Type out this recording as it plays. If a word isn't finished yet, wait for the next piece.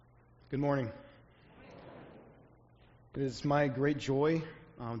Good morning. It is my great joy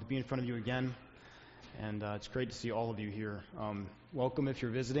to be in front of you again, and it's great to see all of you here. Welcome if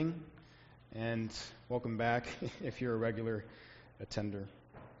you're visiting, and welcome back if you're a regular attender.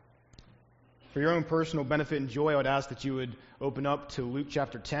 For your own personal benefit and joy, I would ask that you would open up to Luke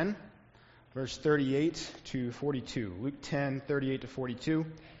chapter 10, verse 38 to 42. Luke 10, 38 to 42.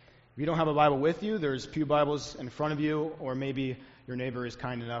 If you don't have a Bible with you, there's pew Bibles in front of you, or maybe your neighbor is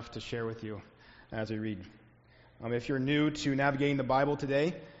kind enough to share with you as we read. If you're new to navigating the Bible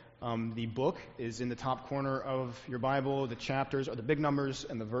today, the book is in the top corner of your Bible. The chapters are the big numbers,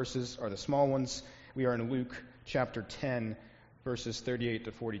 and the verses are the small ones. We are in Luke chapter 10, verses 38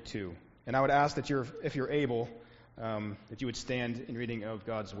 to 42. And I would ask that if you're able, that you would stand in reading of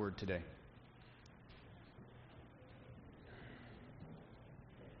God's Word today.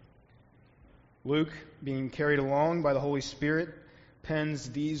 Luke, being carried along by the Holy Spirit, pens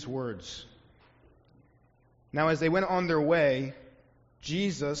these words. Now as they went on their way,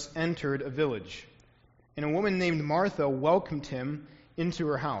 Jesus entered a village, and a woman named Martha welcomed him into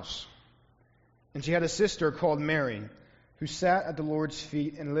her house. And she had a sister called Mary, who sat at the Lord's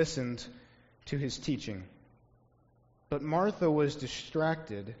feet and listened to his teaching. But Martha was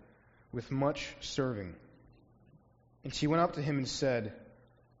distracted with much serving. And she went up to him and said,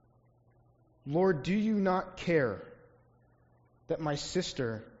 Lord, do you not care that my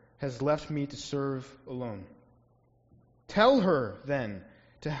sister has left me to serve alone? Tell her, then,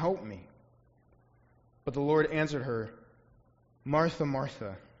 to help me. But the Lord answered her, Martha,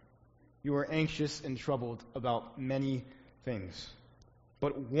 Martha, you are anxious and troubled about many things,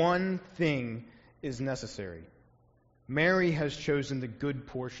 but one thing is necessary. Mary has chosen the good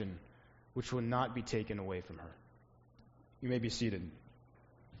portion, which will not be taken away from her. You may be seated.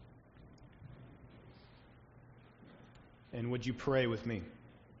 And would you pray with me?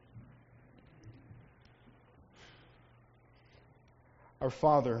 Our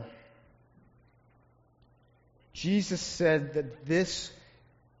Father, Jesus said that this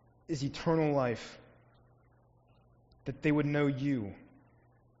is eternal life, that they would know you,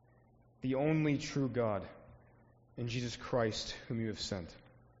 the only true God, and Jesus Christ, whom you have sent.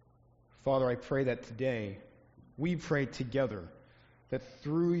 Father, I pray that today we pray together that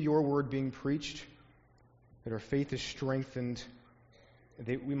through your word being preached, that our faith is strengthened,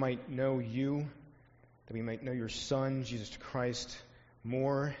 that we might know you, that we might know your Son, Jesus Christ,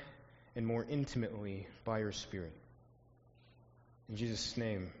 more and more intimately by your Spirit. In Jesus'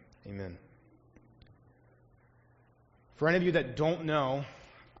 name, amen. For any of you that don't know,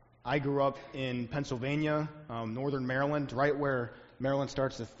 I grew up in Pennsylvania, northern Maryland, right where Maryland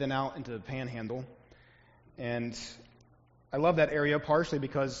starts to thin out into the Panhandle. And I love that area partially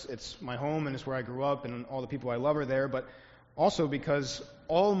because it's my home and it's where I grew up and all the people I love are there, but also because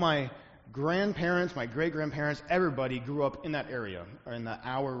all my grandparents, my great-grandparents, everybody grew up in that area, or in the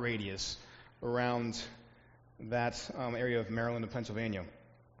hour radius around that area of Maryland and Pennsylvania.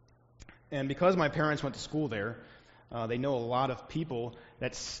 And because my parents went to school there, they know a lot of people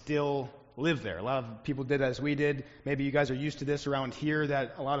that still live there. A lot of people did as we did. Maybe you guys are used to this around here,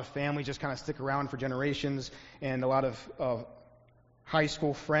 that a lot of families just kind of stick around for generations, and a lot of high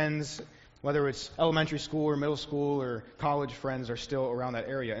school friends, whether it's elementary school or middle school or college friends, are still around that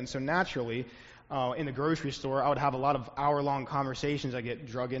area. And so naturally, in the grocery store, I would have a lot of hour-long conversations I get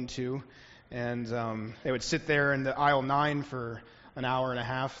drug into, and they would sit there in the aisle 9 for an hour and a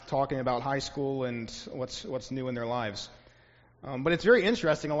half talking about high school and what's new in their lives. But it's very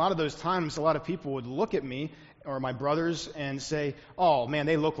interesting. A lot of those times, a lot of people would look at me or my brothers and say, oh, man,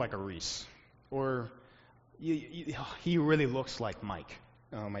 they look like a Reese. Or, he really looks like Mike,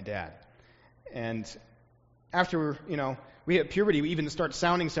 my dad. And after, we hit puberty, we even start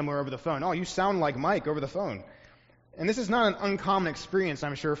sounding similar over the phone. Oh, you sound like Mike over the phone. And this is not an uncommon experience,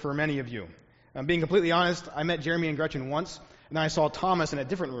 I'm sure, for many of you. Being completely honest, I met Jeremy and Gretchen once, and then I saw Thomas in a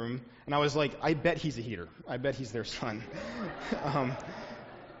different room, and I was like, I bet he's a heater. I bet he's their son.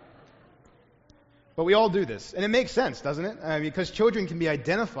 But we all do this, and it makes sense, doesn't it? Because children can be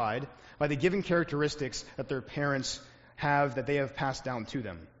identified by the given characteristics that their parents have, that they have passed down to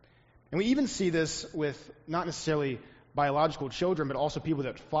them. And we even see this with not necessarily biological children, but also people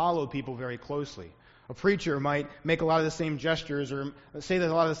that follow people very closely. A preacher might make a lot of the same gestures or say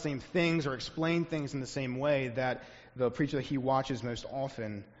a lot of the same things or explain things in the same way that the preacher that he watches most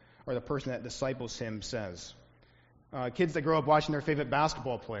often or the person that disciples him says. Kids that grow up watching their favorite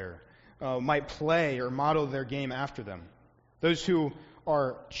basketball player might play or model their game after them. Those who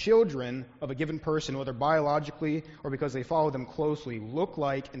are children of a given person, whether biologically or because they follow them closely, look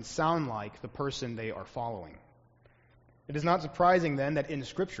like and sound like the person they are following. It is not surprising then that in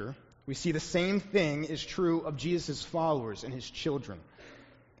Scripture, We see the same thing is true of Jesus' followers and his children.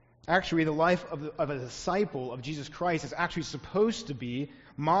 Actually, the life of a disciple of Jesus Christ is actually supposed to be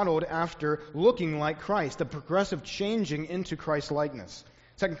modeled after looking like Christ, the progressive changing into Christ's likeness.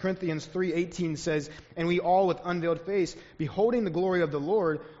 2 Corinthians 3:18 says, "And we all with unveiled face, beholding the glory of the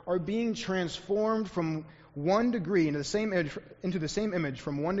Lord, are being transformed from one degree into the same image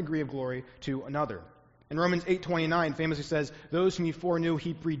from one degree of glory to another." And Romans 8:29 famously says, "Those whom he foreknew,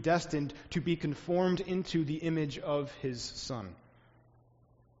 he predestined to be conformed into the image of his Son."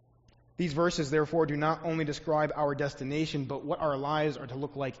 These verses, therefore, do not only describe our destination, but what our lives are to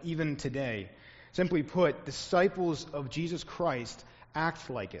look like even today. Simply put, disciples of Jesus Christ act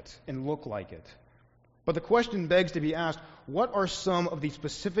like it and look like it. But the question begs to be asked, what are some of the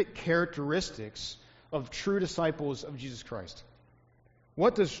specific characteristics of true disciples of Jesus Christ?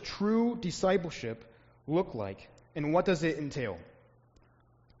 What does true discipleship look like, and what does it entail?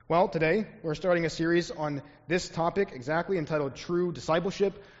 Well, today we're starting a series on this topic exactly entitled True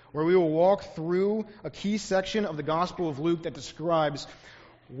Discipleship, where we will walk through a key section of the Gospel of Luke that describes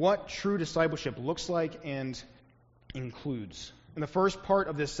what true discipleship looks like and includes. And the first part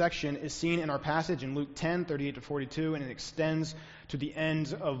of this section is seen in our passage in Luke 10:38-42, and it extends to the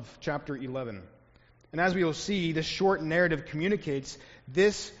end of chapter 11. And as we will see, this short narrative communicates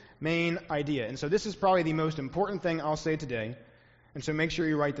this main idea. And so this is probably the most important thing I'll say today, and so make sure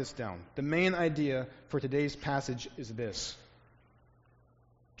you write this down. The main idea for today's passage is this: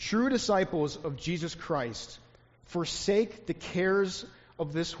 true disciples of Jesus Christ forsake the cares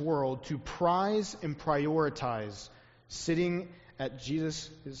of this world to prize and prioritize sitting at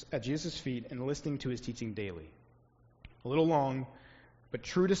Jesus' feet and listening to his teaching daily. A little long, but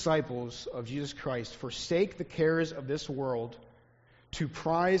true disciples of Jesus Christ forsake the cares of this world to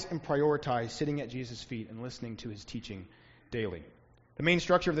prize and prioritize sitting at Jesus' feet and listening to his teaching daily. The main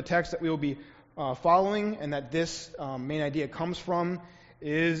structure of the text that we will be following, and that this main idea comes from,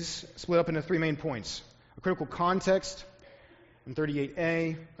 is split up into three main points: a critical context in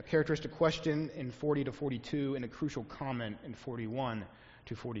 38a, a characteristic question in 40-42, and a crucial comment in 41-42.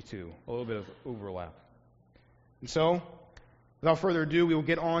 A little bit of overlap. And so, without further ado, we will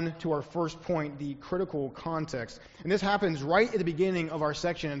get on to our first point, the critical context. And this happens right at the beginning of our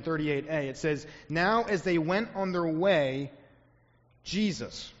section in 38a. It says, "Now as they went on their way,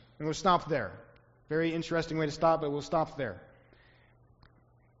 Jesus." And we'll stop there. Very interesting way to stop, but we'll stop there.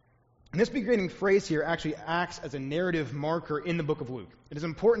 And this beginning phrase here actually acts as a narrative marker in the book of Luke. It is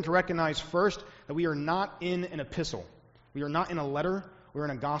important to recognize first that we are not in an epistle. We are not in a letter. We're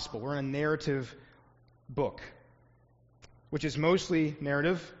in a gospel. We're in a narrative book, which is mostly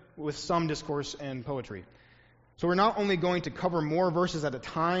narrative with some discourse and poetry. So we're not only going to cover more verses at a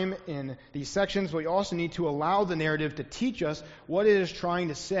time in these sections, but we also need to allow the narrative to teach us what it is trying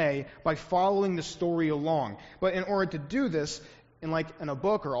to say by following the story along. But in order to do this, like in a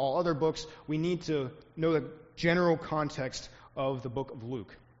book or all other books, we need to know the general context of the book of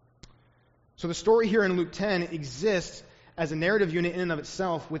Luke. So the story here in Luke 10 exists as a narrative unit in and of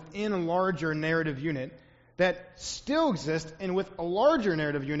itself within a larger narrative unit that still exists and with a larger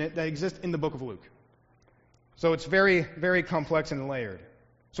narrative unit that exists in the book of Luke. So it's very, very complex and layered.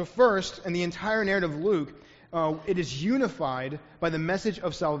 So first, in the entire narrative of Luke, it is unified by the message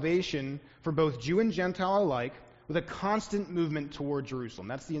of salvation for both Jew and Gentile alike, with a constant movement toward Jerusalem.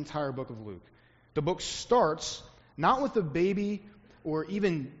 That's the entire book of Luke. The book starts not with the baby or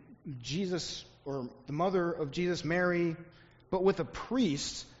even Jesus or the mother of Jesus, Mary, but with a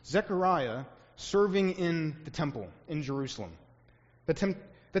priest, Zechariah, serving in the temple in Jerusalem.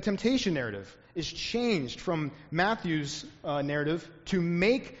 The temptation narrative is changed from Matthew's narrative to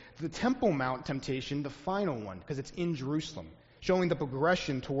make the Temple Mount temptation the final one, because it's in Jerusalem, showing the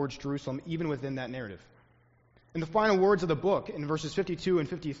progression towards Jerusalem even within that narrative. In the final words of the book, in verses 52 and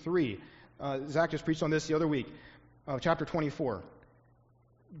 53, Zach just preached on this the other week, chapter 24.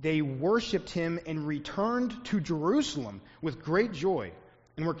 They worshipped him and returned to Jerusalem with great joy,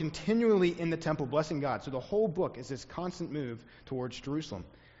 and were continually in the temple blessing God. So the whole book is this constant move towards Jerusalem.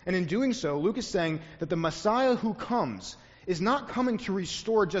 And in doing so, Luke is saying that the Messiah who comes is not coming to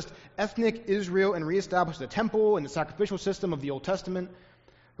restore just ethnic Israel and reestablish the temple and the sacrificial system of the Old Testament,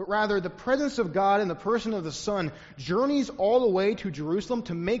 but rather the presence of God in the person of the Son journeys all the way to Jerusalem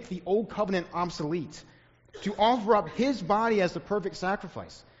to make the Old Covenant obsolete, to offer up his body as the perfect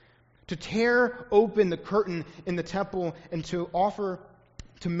sacrifice, to tear open the curtain in the temple, and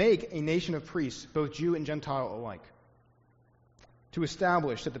to make a nation of priests, both Jew and Gentile alike. To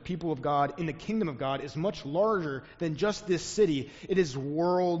establish that the people of God in the kingdom of God is much larger than just this city. It is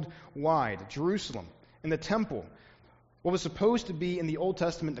worldwide. Jerusalem and the temple What was supposed to be in the Old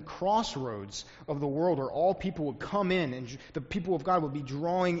Testament the crossroads of the world where all people would come in and the people of God would be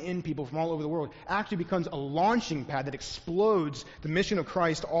drawing in people from all over the world actually becomes a launching pad that explodes the mission of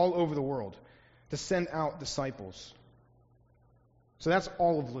Christ all over the world to send out disciples. So that's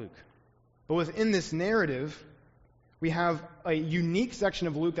all of Luke. But within this narrative, we have a unique section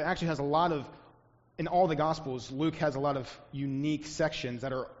of Luke that actually has a lot of, in all the Gospels, Luke has a lot of unique sections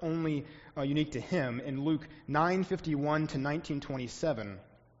that are only unique to him in Luke 9:51 to 19:27,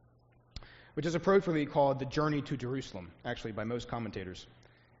 which is appropriately called the journey to Jerusalem, actually, by most commentators.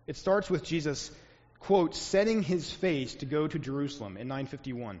 It starts with Jesus, quote, setting his face to go to Jerusalem in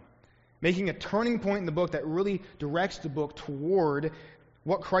 9:51, making a turning point in the book that really directs the book toward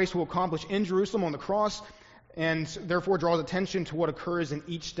what Christ will accomplish in Jerusalem on the cross, and therefore draws attention to what occurs in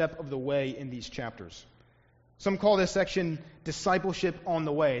each step of the way in these chapters. Some call this section Discipleship on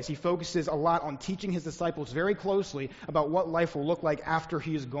the Way, as he focuses a lot on teaching his disciples very closely about what life will look like after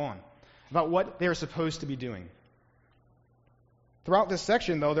he is gone, about what they are supposed to be doing. Throughout this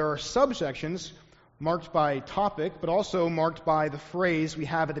section, though, there are subsections marked by topic, but also marked by the phrase we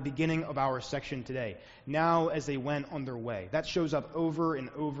have at the beginning of our section today, now as they went on their way. That shows up over and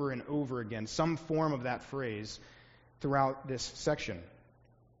over and over again, some form of that phrase throughout this section.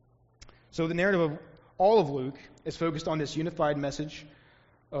 So the narrative of all of Luke is focused on this unified message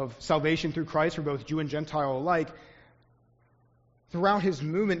of salvation through Christ for both Jew and Gentile alike. Throughout his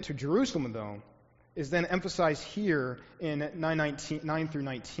movement to Jerusalem, though, is then emphasized here in 9 through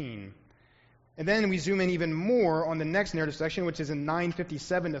 19. And then we zoom in even more on the next narrative section, which is in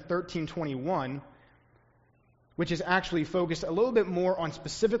 9:57 to 13:21, which is actually focused a little bit more on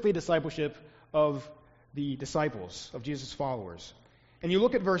specifically discipleship of the disciples, of Jesus' followers. And you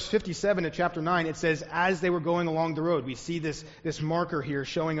look at verse 57 of chapter 9, it says, as they were going along the road. We see this marker here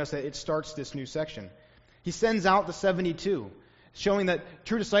showing us that it starts this new section. He sends out the 72, showing that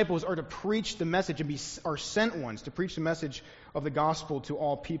true disciples are to preach the message and are sent ones to preach the message of the gospel to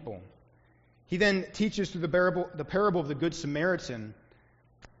all people. He then teaches through the parable of the Good Samaritan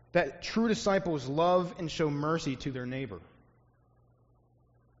that true disciples love and show mercy to their neighbor.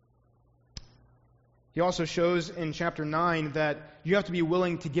 He also shows in chapter 9 that you have to be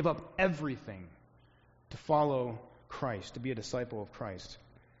willing to give up everything to follow Christ, to be a disciple of Christ.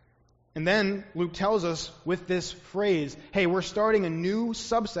 And then Luke tells us with this phrase, hey, we're starting a new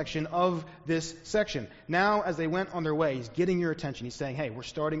subsection of this section. Now, as they went on their way, he's getting your attention. He's saying, hey, we're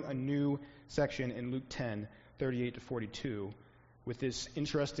starting a new section in Luke 10:38 to 42, with this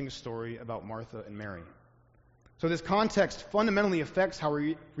interesting story about Martha and Mary. So this context fundamentally affects how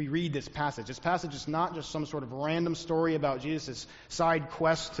we read this passage. This passage is not just some sort of random story about Jesus' side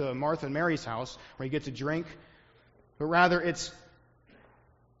quest to Martha and Mary's house where he gets a drink, but rather it's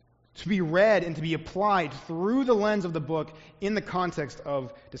to be read and to be applied through the lens of the book in the context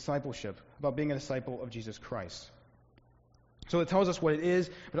of discipleship, about being a disciple of Jesus Christ. So it tells us what it is,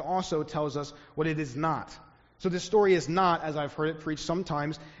 but it also tells us what it is not. So this story is not, as I've heard it preached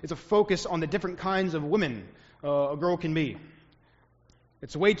sometimes, it's a focus on the different kinds of women a girl can be.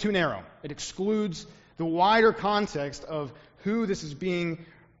 It's way too narrow. It excludes the wider context of who this is being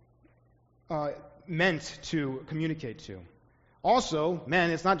meant to communicate to. Also,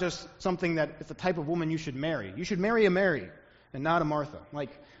 men, it's not just something that it's the type of woman you should marry. You should marry a Mary and not a Martha.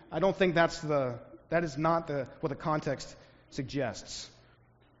 I don't think that is not what the context suggests.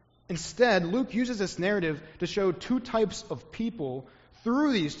 Instead, Luke uses this narrative to show two types of people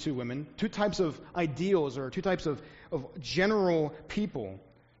through these two women, two types of ideals or two types of general people,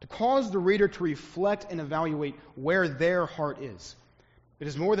 to cause the reader to reflect and evaluate where their heart is. It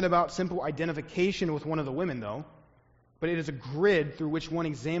is more than about simple identification with one of the women, though, but it is a grid through which one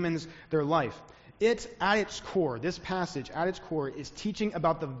examines their life. It, at its core, this passage, at its core, is teaching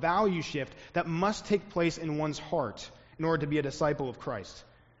about the value shift that must take place in one's heart in order to be a disciple of Christ.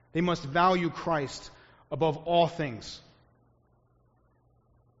 They must value Christ above all things,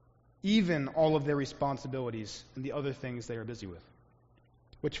 even all of their responsibilities and the other things they are busy with,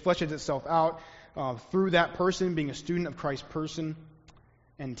 which fleshes itself out through that person being a student of Christ's person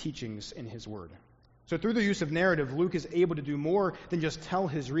and teachings in his word. So through the use of narrative, Luke is able to do more than just tell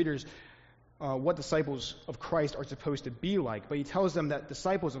his readers what disciples of Christ are supposed to be like, but he tells them that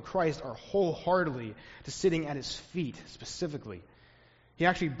disciples of Christ are wholeheartedly to sitting at his feet specifically. He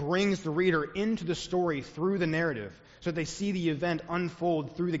actually brings the reader into the story through the narrative so that they see the event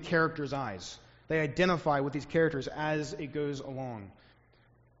unfold through the characters' eyes. They identify with these characters as it goes along.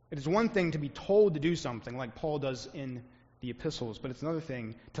 It is one thing to be told to do something like Paul does in the epistles, but it's another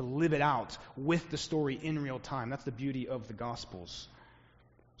thing to live it out with the story in real time. That's the beauty of the Gospels.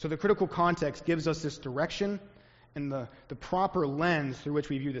 So the critical context gives us this direction and the proper lens through which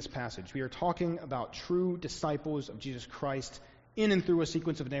we view this passage. We are talking about true disciples of Jesus Christ in and through a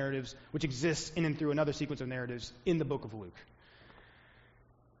sequence of narratives which exists in and through another sequence of narratives in the book of Luke.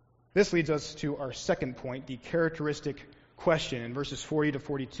 This leads us to our second point, the characteristic question in verses 40 to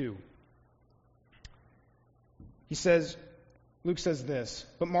 42. Luke says this,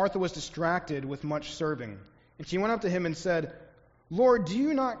 "But Martha was distracted with much serving, and she went up to him and said, 'Lord, do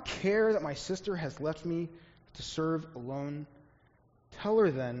you not care that my sister has left me to serve alone? Tell her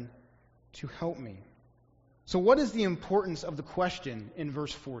then to help me.'" So what is the importance of the question in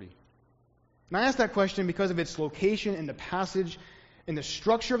verse 40? And I ask that question because of its location in the passage, in the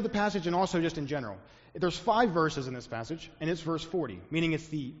structure of the passage, and also just in general. There's 5 verses in this passage, and it's verse 40, meaning it's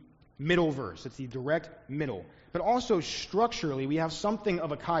the middle verse. It's the direct middle. But also structurally, we have something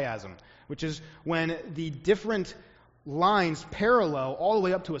of a chiasm, which is when the different lines parallel all the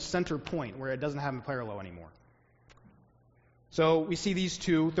way up to a center point where it doesn't have a parallel anymore. So we see these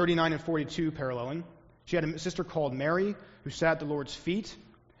two, 39 and 42, paralleling. She had a sister called Mary who sat at the Lord's feet.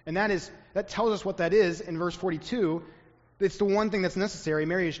 And that tells us what that is in verse 42. It's the one thing that's necessary.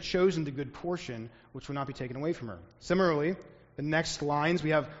 Mary has chosen the good portion, which will not be taken away from her. Similarly, the next lines,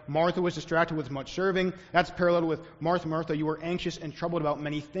 we have Martha was distracted with much serving. That's paralleled with Martha, Martha, you were anxious and troubled about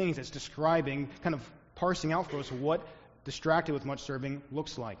many things. It's describing, kind of parsing out for us what distracted with much serving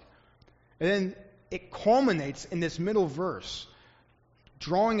looks like. And then it culminates in this middle verse,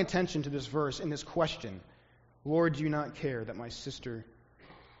 drawing attention to this verse in this question, "Lord, do you not care that my sister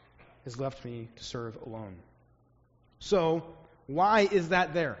has left me to serve alone?" So, why is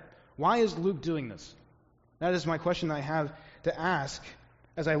that there? Why is Luke doing this? That is my question I have to ask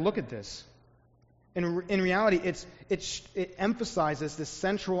as I look at this. In reality, it emphasizes this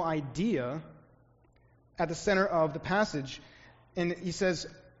central idea at the center of the passage. And he says,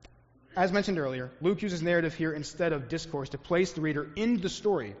 as mentioned earlier, Luke uses narrative here instead of discourse to place the reader in the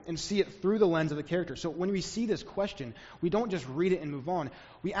story and see it through the lens of the character. So when we see this question, we don't just read it and move on.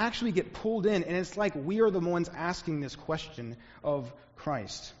 We actually get pulled in, and it's like we are the ones asking this question of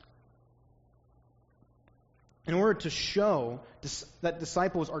Christ. In order to show that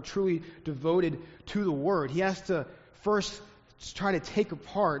disciples are truly devoted to the Word, he has to first try to take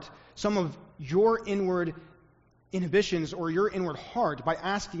apart some of your inward inhibitions or your inward heart by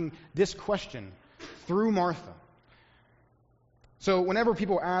asking this question through Martha. So whenever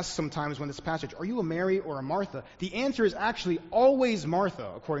people ask sometimes when this passage, are you a Mary or a Martha? The answer is actually always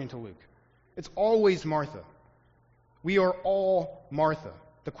Martha, according to Luke. It's always Martha. We are all Martha.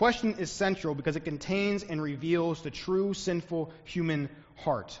 The question is central because it contains and reveals the true sinful human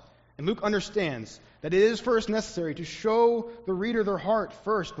heart. And Luke understands that it is first necessary to show the reader their heart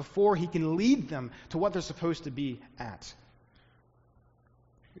first before he can lead them to what they're supposed to be at.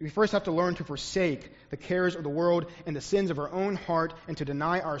 We first have to learn to forsake the cares of the world and the sins of our own heart and to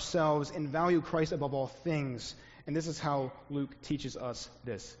deny ourselves and value Christ above all things. And this is how Luke teaches us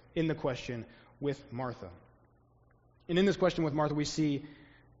this in the question with Martha. And in this question with Martha, we see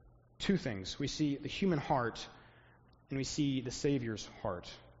 2 things. We see the human heart and we see the Savior's heart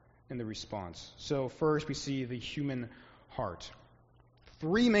in the response. So first we see the human heart.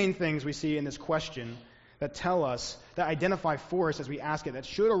 3 main things we see in this question that tell us, that identify for us as we ask it, that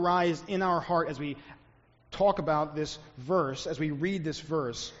should arise in our heart as we talk about this verse, as we read this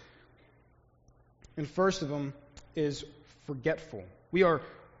verse. And first of them is forgetful. We are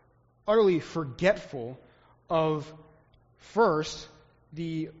utterly forgetful of, first,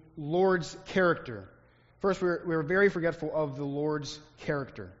 the Lord's character. First, we're very forgetful of the Lord's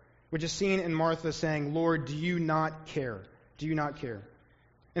character, which is seen in Martha saying, "Lord, do you not care? Do you not care?"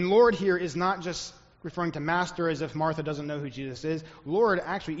 And Lord here is not just referring to master as if Martha doesn't know who Jesus is. Lord,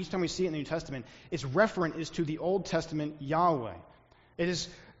 actually, each time we see it in the New Testament, its referent is to the Old Testament Yahweh.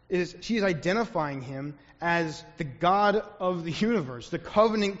 She is identifying him as the God of the universe, the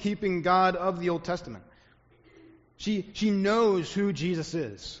covenant-keeping God of the Old Testament. She knows who Jesus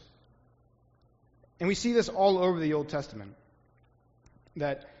is. And we see this all over the Old Testament,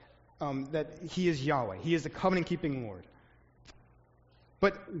 that he is Yahweh. He is the covenant-keeping Lord.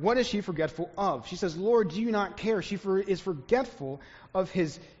 But what is she forgetful of? She says, "Lord, do you not care?" She is forgetful of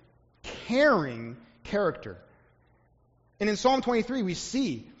his caring character. And in Psalm 23, we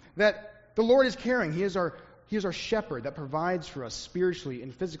see that the Lord is caring. He is our shepherd that provides for us spiritually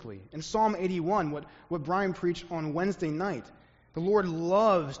and physically. In Psalm 81, what Brian preached on Wednesday night, the Lord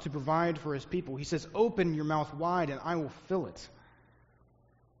loves to provide for his people. He says, "Open your mouth wide and I will fill it."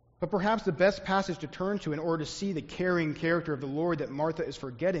 But perhaps the best passage to turn to in order to see the caring character of the Lord that Martha is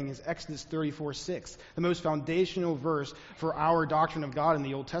forgetting is Exodus 34:6, the most foundational verse for our doctrine of God in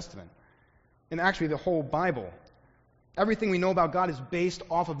the Old Testament, and actually the whole Bible. Everything we know about God is based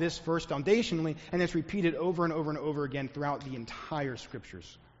off of this verse foundationally, and it's repeated over and over and over again throughout the entire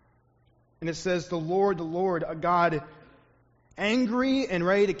Scriptures. And it says, the Lord, a God angry and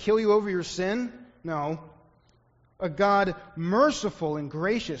ready to kill you over your sin? No. A God merciful and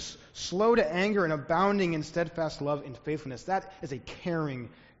gracious, slow to anger and abounding in steadfast love and faithfulness. That is a caring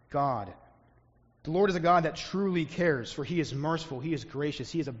God. The Lord is a God that truly cares, for He is merciful, He is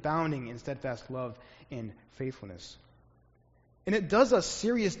gracious, He is abounding in steadfast love and faithfulness. And it does us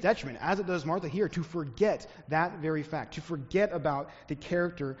serious detriment, as it does Martha here, to forget that very fact, to forget about the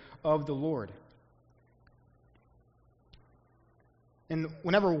character of the Lord. And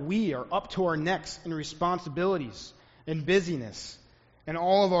whenever we are up to our necks in responsibilities and busyness and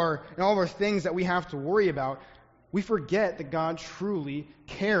all of our things that we have to worry about, we forget that God truly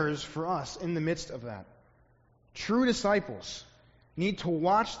cares for us in the midst of that. True disciples need to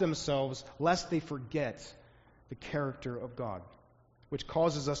watch themselves lest they forget the character of God, which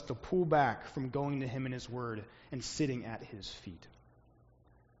causes us to pull back from going to Him in His Word and sitting at His feet.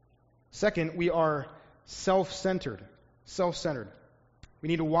 Second, we are self-centered. Self-centered. We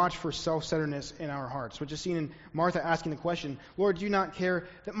need to watch for self-centeredness in our hearts, which is seen in Martha asking the question, Lord, do you not care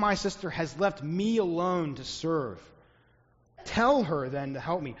that my sister has left me alone to serve? Tell her then to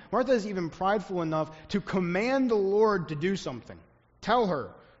help me. Martha is even prideful enough to command the Lord to do something. Tell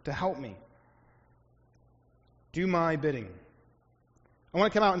her to help me. Do my bidding. I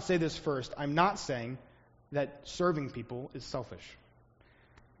want to come out and say this first. I'm not saying that serving people is selfish.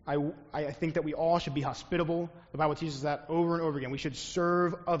 I think that we all should be hospitable. The Bible teaches that over and over again. We should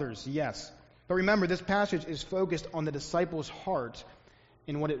serve others, yes. But remember, this passage is focused on the disciple's heart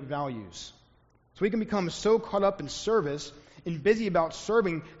and what it values. So we can become so caught up in service and busy about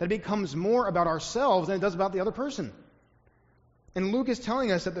serving that it becomes more about ourselves than it does about the other person. And Luke is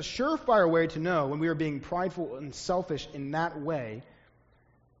telling us that the surefire way to know when we are being prideful and selfish in that way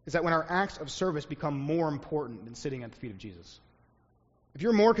is that when our acts of service become more important than sitting at the feet of Jesus. If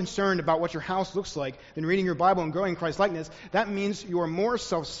you're more concerned about what your house looks like than reading your Bible and growing in Christ-likeness, that means you are more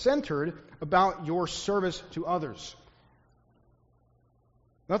self-centered about your service to others.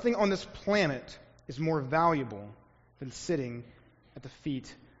 Nothing on this planet is more valuable than sitting at the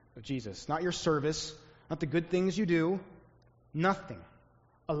feet of Jesus. Not your service, not the good things you do, nothing.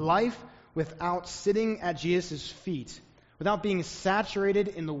 A life without sitting at Jesus' feet, without being saturated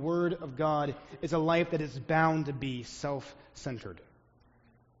in the Word of God, is a life that is bound to be self-centered.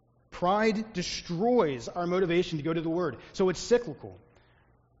 Pride destroys our motivation to go to the Word, so it's cyclical.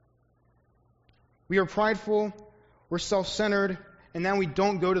 We are prideful, we're self-centered, and now we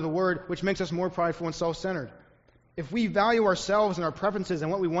don't go to the Word, which makes us more prideful and self-centered. If we value ourselves and our preferences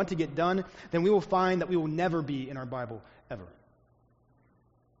and what we want to get done, then we will find that we will never be in our Bible, ever.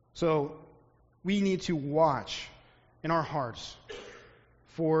 So we need to watch in our hearts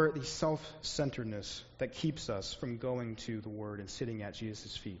for the self-centeredness that keeps us from going to the Word and sitting at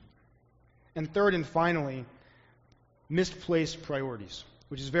Jesus' feet. And third and finally, misplaced priorities,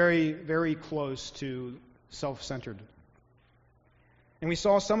 which is very, very close to self-centered. And we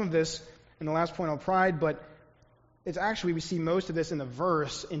saw some of this in the last point on pride, but it's actually, we see most of this in the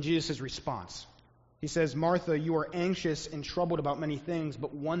verse in Jesus' response. He says, Martha, you are anxious and troubled about many things,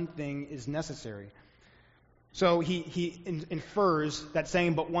 but one thing is necessary. So he infers that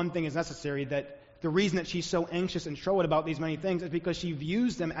saying, but one thing is necessary, that the reason that she's so anxious and troubled about these many things is because she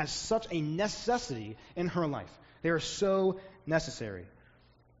views them as such a necessity in her life. They are so necessary.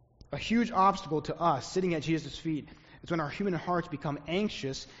 A huge obstacle to us sitting at Jesus' feet is when our human hearts become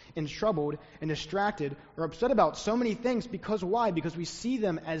anxious and troubled and distracted or upset about so many things. Because why? Because we see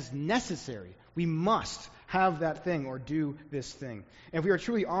them as necessary. We must have that thing or do this thing. And if we are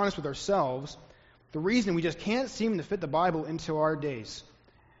truly honest with ourselves, the reason we just can't seem to fit the Bible into our days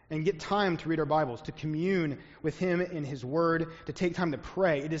and get time to read our Bibles, to commune with Him in His Word, to take time to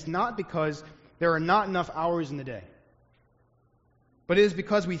pray, it is not because there are not enough hours in the day. But it is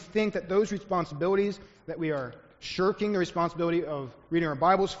because we think that those responsibilities that we are shirking the responsibility of reading our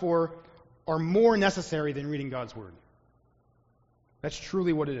Bibles for are more necessary than reading God's Word. That's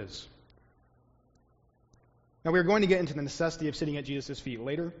truly what it is. Now, we're going to get into the necessity of sitting at Jesus' feet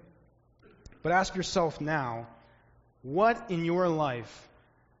later. But ask yourself now, what in your life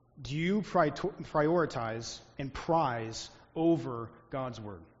do you prioritize and prize over God's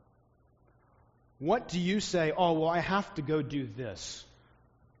Word? What do you say, oh, well, I have to go do this,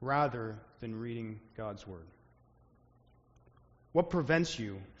 rather than reading God's Word? What prevents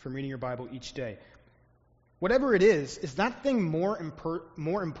you from reading your Bible each day? Whatever it is that thing more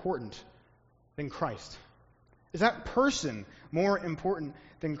important than Christ? Is that person more important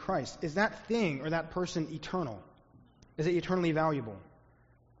than Christ? Is that thing or that person eternal? Is it eternally valuable?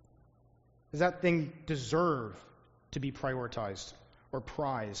 Does that thing deserve to be prioritized or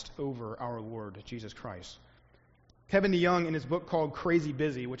prized over our Lord Jesus Christ? Kevin DeYoung, in his book called Crazy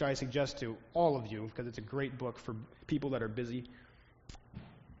Busy, which I suggest to all of you because it's a great book for people that are busy,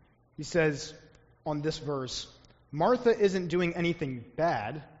 he says on this verse, Martha isn't doing anything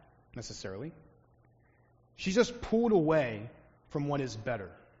bad, necessarily. She's just pulled away from what is better.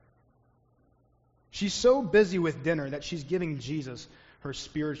 She's so busy with dinner that she's giving Jesus her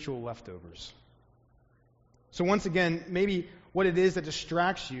spiritual leftovers. So once again, maybe what it is that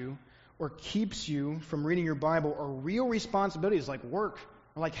distracts you or keeps you from reading your Bible are real responsibilities like work,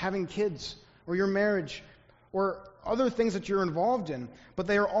 or like having kids, or your marriage, or other things that you're involved in, but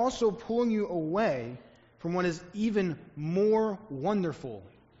they are also pulling you away from what is even more wonderful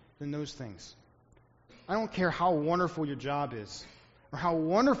than those things. I don't care how wonderful your job is, or how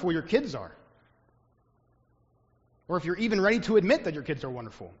wonderful your kids are, or if you're even ready to admit that your kids are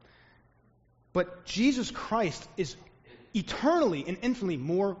wonderful. But Jesus Christ is eternally and infinitely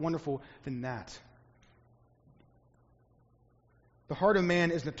more wonderful than that. The heart of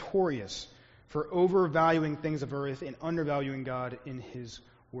man is notorious for overvaluing things of earth and undervaluing God in His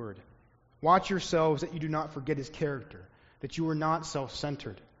Word. Watch yourselves that you do not forget His character, that you are not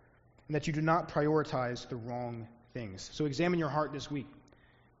self-centered, and that you do not prioritize the wrong things. So examine your heart this week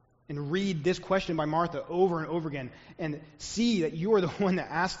and read this question by Martha over and over again and see that you are the one that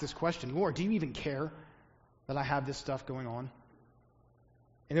asked this question. Lord, do you even care that I have this stuff going on?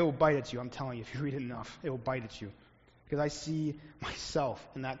 And it will bite at you, I'm telling you, if you read it enough. It will bite at you. Because I see myself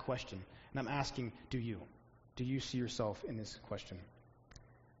in that question. And I'm asking, do you? Do you see yourself in this question?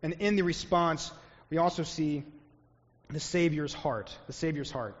 And in the response, we also see the Savior's heart. The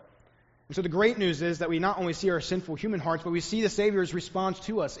Savior's heart. And so the great news is that we not only see our sinful human hearts, but we see the Savior's response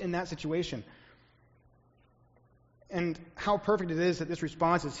to us in that situation. And how perfect it is that this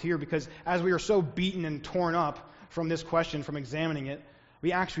response is here, because as we are so beaten and torn up from this question, from examining it,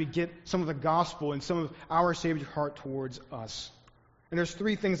 we actually get some of the gospel and some of our Savior's heart towards us. And there's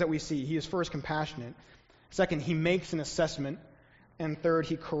three things that we see. He is first compassionate. Second, He makes an assessment. And third,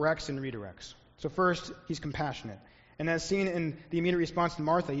 He corrects and redirects. So first, He's compassionate. And as seen in the immediate response to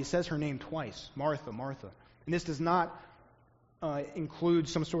Martha, He says her name twice, Martha, Martha. And this does not include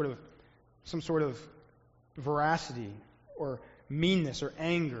some sort of veracity or meanness or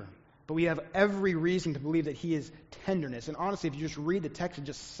anger. But we have every reason to believe that He is tenderness. And honestly, if you just read the text, it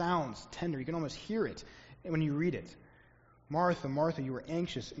just sounds tender. You can almost hear it when you read it. Martha, Martha, you are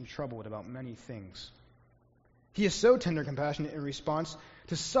anxious and troubled about many things. He is so tender and compassionate in response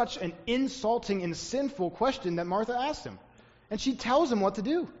to such an insulting and sinful question that Martha asked Him. And she tells Him what to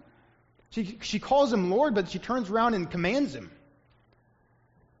do. She calls Him Lord, but she turns around and commands Him.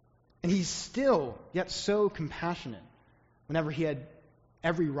 And He's still yet so compassionate whenever He had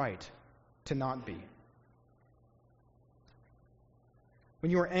every right to not be.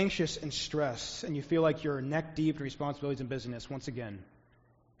 When you are anxious and stressed and you feel like you're neck deep in responsibilities and busyness once again,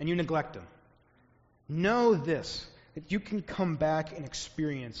 and you neglect them, know this, that you can come back and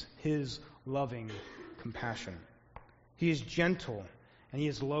experience His loving compassion. He is gentle and He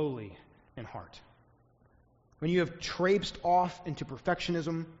is lowly in heart. When you have traipsed off into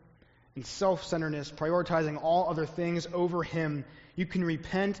perfectionism and self-centeredness, prioritizing all other things over Him, you can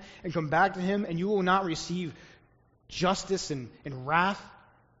repent and come back to Him, and you will not receive justice and wrath,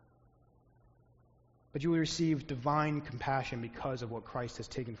 but you will receive divine compassion because of what Christ has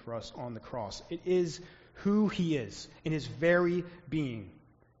taken for us on the cross. It is who He is in His very being.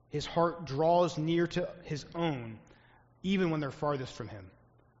 His heart draws near to His own, even when they're farthest from Him.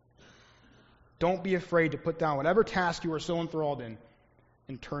 Don't be afraid to put down whatever task you are so enthralled in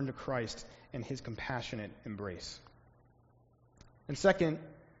and turn to Christ and His compassionate embrace. And second,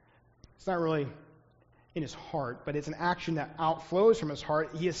 it's not really in His heart, but it's an action that outflows from His heart.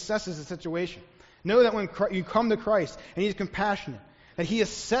 He assesses the situation. Know that when you come to Christ and He's compassionate, that He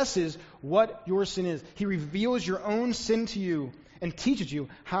assesses what your sin is. He reveals your own sin to you and teaches you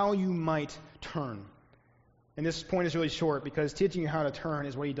how you might turn. And this point is really short because teaching you how to turn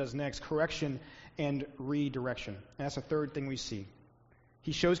is what He does next, correction and redirection. And that's the third thing we see.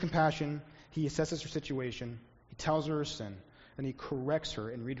 He shows compassion, He assesses her situation, He tells her her sin, and He corrects her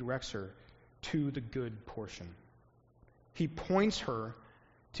and redirects her to the good portion. He points her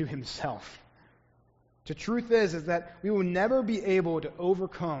to Himself. The truth is that we will never be able to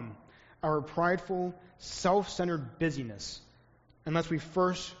overcome our prideful, self-centered busyness unless we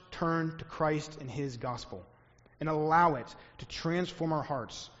first turn to Christ and His gospel and allow it to transform our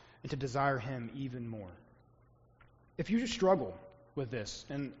hearts and to desire Him even more. If you struggle with this,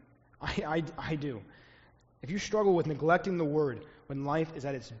 and I do, if you struggle with neglecting the Word when life is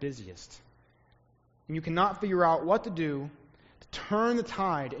at its busiest, and you cannot figure out what to do to turn the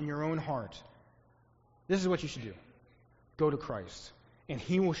tide in your own heart, this is what you should do. Go to Christ, and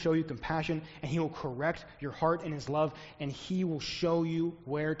He will show you compassion, and He will correct your heart in His love, and He will show you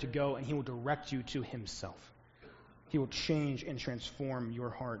where to go, and He will direct you to Himself. He will change and transform your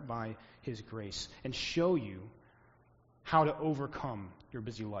heart by His grace and show you how to overcome your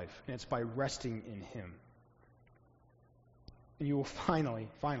busy life, and it's by resting in Him. And you will finally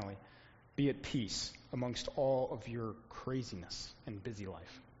be at peace amongst all of your craziness and busy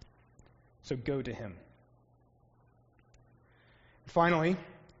life. So go to Him. Finally,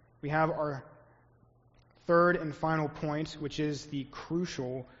 we have our third and final point, which is the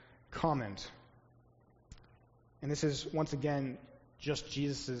crucial comment. And this is, once again, just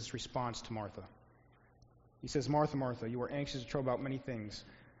Jesus' response to Martha. He says, Martha, Martha, you are anxious and troubled about many things,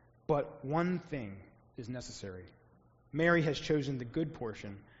 but one thing is necessary. Mary has chosen the good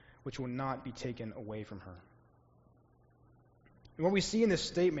portion, which will not be taken away from her. And what we see in this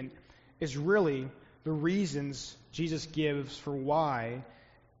statement is really the reasons Jesus gives for why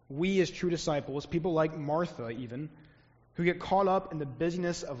we as true disciples, people like Martha even, who get caught up in the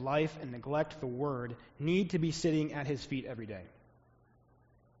busyness of life and neglect the Word, need to be sitting at His feet every day.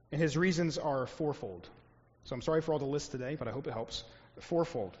 And His reasons are fourfold. So I'm sorry for all the lists today, but I hope it helps.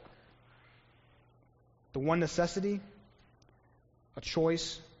 Fourfold. The one necessity, a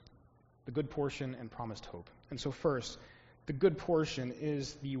choice, the good portion, and promised hope. And so first, the good portion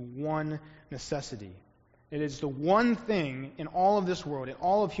is the one necessity. It is the one thing in all of this world, in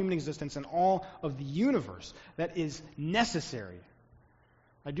all of human existence, in all of the universe that is necessary.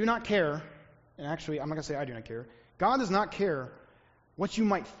 I do not care, and actually I'm not going to say I do not care. God does not care what you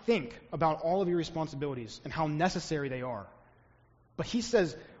might think about all of your responsibilities and how necessary they are. But He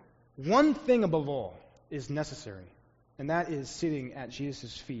says one thing above all is necessary, and that is sitting at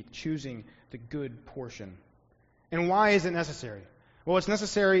Jesus' feet, choosing the good portion. And why is it necessary? Well, it's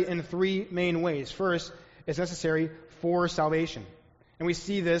necessary in three main ways. First, it's necessary for salvation. And we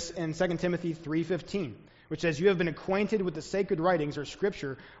see this in 2 Timothy 3:15, which says, you have been acquainted with the sacred writings or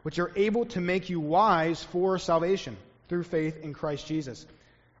Scripture, which are able to make you wise for salvation through faith in Christ Jesus.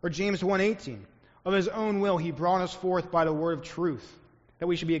 Or James 1:18, of His own will He brought us forth by the word of truth, that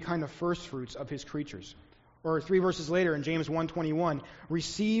we should be a kind of first fruits of His creatures. Or 3 verses later in James 1:21,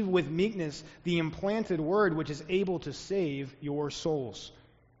 receive with meekness the implanted word which is able to save your souls.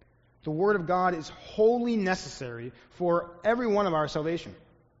 The Word of God is wholly necessary for every one of our salvation.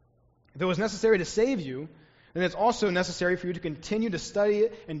 If it was necessary to save you, then it's also necessary for you to continue to study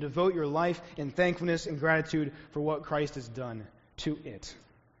it and devote your life in thankfulness and gratitude for what Christ has done to it.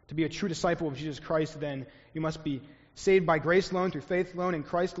 To be a true disciple of Jesus Christ, then, you must be saved by grace alone, through faith alone, in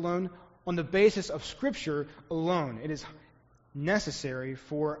Christ alone, on the basis of Scripture alone. It is necessary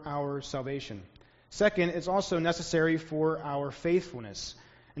for our salvation. Second, it's also necessary for our faithfulness.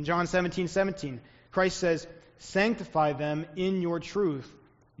 In John 17:17, Christ says, sanctify them in your truth.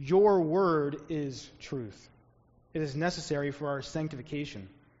 Your word is truth. It is necessary for our sanctification.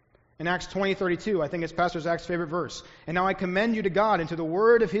 In Acts 20:32, I think it's Pastor Zach's favorite verse. And now I commend you to God and to the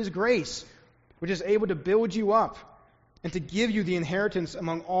word of His grace, which is able to build you up and to give you the inheritance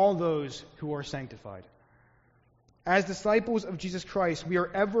among all those who are sanctified. As disciples of Jesus Christ, we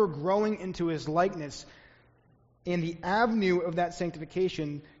are ever growing into His likeness, and the avenue of that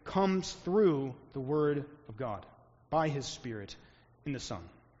sanctification comes through the Word of God, by His Spirit in the Son.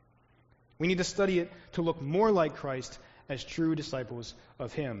 We need to study it to look more like Christ as true disciples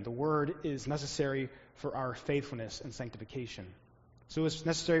of Him. The Word is necessary for our faithfulness and sanctification. So it's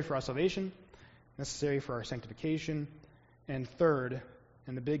necessary for our salvation, necessary for our sanctification, and third,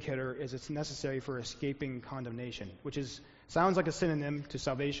 and the big hitter, is it's necessary for escaping condemnation, which sounds like a synonym to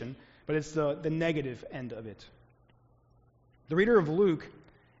salvation, but it's the negative end of it. The reader of Luke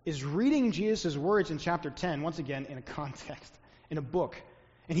is reading Jesus' words in chapter 10, once again in a context, in a book,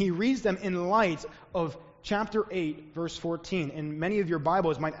 and he reads them in light of chapter 8, verse 14, and many of your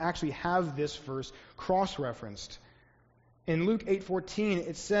Bibles might actually have this verse cross-referenced. In Luke 8:14,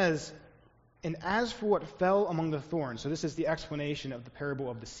 it says, and as for what fell among the thorns, so this is the explanation of the parable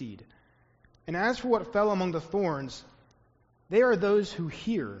of the seed. And as for what fell among the thorns, they are those who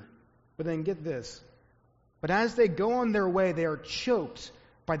hear, but then get this, but as they go on their way, they are choked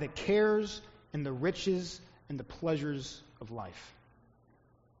by the cares and the riches and the pleasures of life,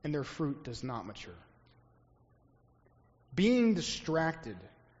 and their fruit does not mature. Being distracted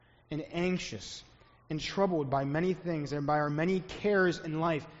and anxious and troubled by many things and by our many cares in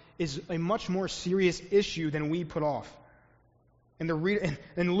life is a much more serious issue than we put off.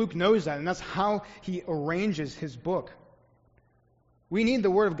 And Luke knows that, and that's how he arranges his book. We need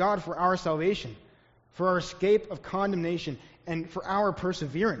the Word of God for our salvation, for our escape of condemnation, and for our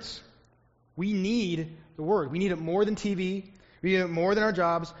perseverance. We need the Word. We need it more than TV. We need it more than our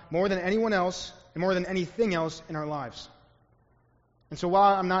jobs, more than anyone else, and more than anything else in our lives. And so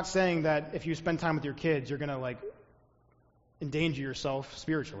while I'm not saying that if you spend time with your kids, you're going to endanger yourself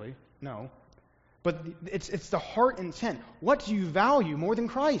spiritually, no. But it's the heart intent. What do you value more than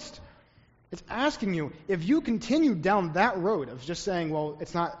Christ? It's asking you, if you continue down that road of just saying, well,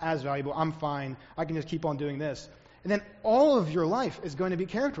 it's not as valuable, I'm fine, I can just keep on doing this, and then all of your life is going to be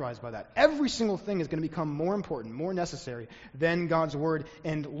characterized by that. Every single thing is going to become more important, more necessary than God's Word.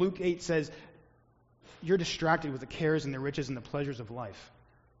 And Luke 8 says, you're distracted with the cares and the riches and the pleasures of life.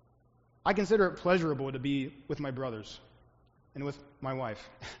 I consider it pleasurable to be with my brothers and with my wife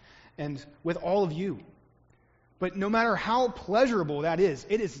and with all of you. But no matter how pleasurable that is,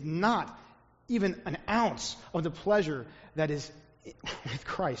 it is not even an ounce of the pleasure that is with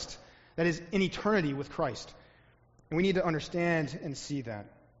Christ, that is in eternity with Christ. And we need to understand and see that.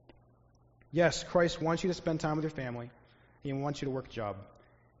 Yes, Christ wants you to spend time with your family. He wants you to work a job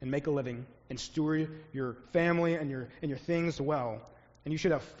and make a living and steward your family and your things well. And you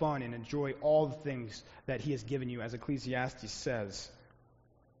should have fun and enjoy all the things that He has given you, as Ecclesiastes says.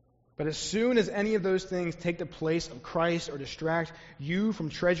 But as soon as any of those things take the place of Christ or distract you from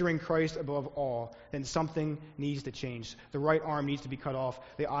treasuring Christ above all, then something needs to change. The right arm needs to be cut off.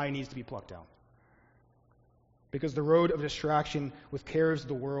 The eye needs to be plucked out. Because the road of distraction with cares of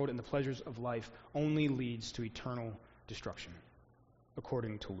the world and the pleasures of life only leads to eternal destruction,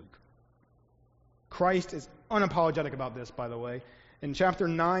 according to Luke. Christ is unapologetic about this, by the way. In chapter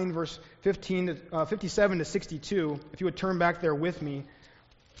 9, verse 57 to 62, if you would turn back there with me,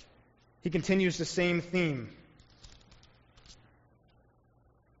 he continues the same theme.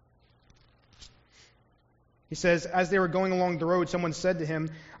 He says, as they were going along the road, someone said to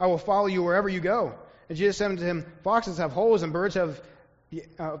him, I will follow you wherever you go. And Jesus said unto him, foxes have holes and birds of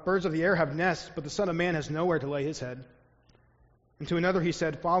the air have nests, but the Son of Man has nowhere to lay his head. And to another he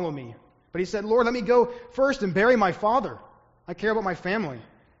said, follow me. But he said, Lord, let me go first and bury my father. I care about my family.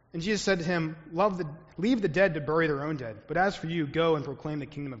 And Jesus said to him, leave the dead to bury their own dead. But as for you, go and proclaim the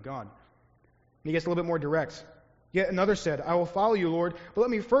kingdom of God. And he gets a little bit more direct. Yet another said, I will follow you, Lord, but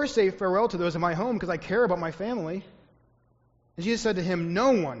let me first say farewell to those in my home, because I care about my family. And Jesus said to him,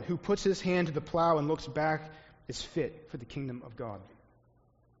 no one who puts his hand to the plow and looks back is fit for the kingdom of God.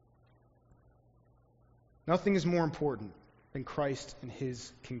 Nothing is more important than Christ and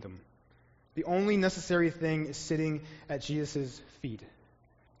His kingdom. The only necessary thing is sitting at Jesus' feet.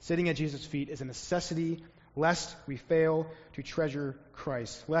 Sitting at Jesus' feet is a necessity, lest we fail to treasure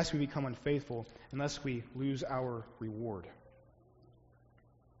Christ, lest we become unfaithful, and lest we lose our reward.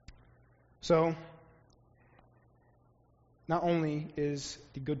 So, not only is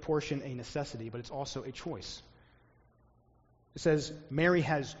the good portion a necessity, but it's also a choice. It says, Mary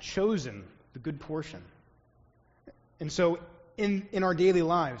has chosen the good portion. And so, in our daily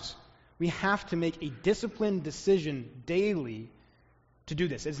lives, we have to make a disciplined decision daily to do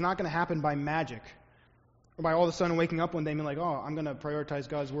this. It's not going to happen by magic, or by all of a sudden waking up one day and being like, oh, I'm going to prioritize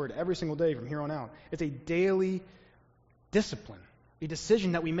God's Word every single day from here on out. It's a daily discipline, a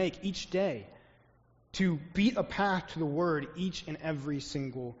decision that we make each day to beat a path to the Word each and every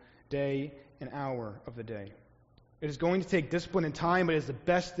single day and hour of the day. It is going to take discipline and time, but it is the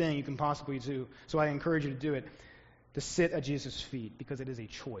best thing you can possibly do. So I encourage you to do it, to sit at Jesus' feet, because it is a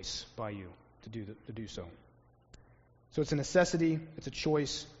choice by you to do so. So it's a necessity, it's a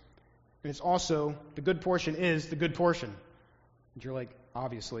choice, and it's also, the good portion is the good portion. And you're like,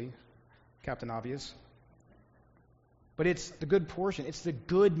 obviously, Captain Obvious. But it's the good portion, it's the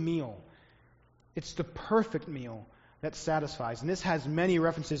good meal. It's the perfect meal that satisfies. And this has many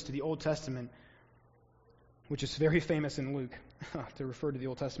references to the Old Testament, which is very famous in Luke, to refer to the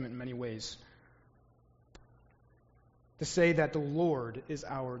Old Testament in many ways. To say that the Lord is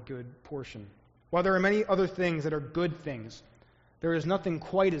our good portion. While there are many other things that are good things, there is nothing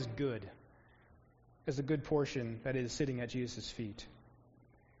quite as good as the good portion that is sitting at Jesus' feet.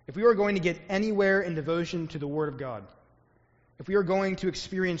 If we are going to get anywhere in devotion to the Word of God, if we are going to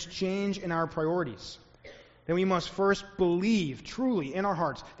experience change in our priorities, then we must first believe truly in our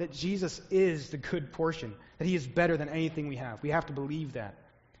hearts that Jesus is the good portion, that He is better than anything we have. We have to believe that.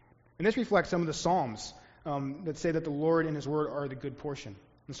 And this reflects some of the Psalms that say that the Lord and His Word are the good portion.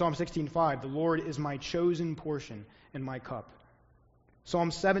 In Psalm 16:5, the Lord is my chosen portion and my cup. Psalm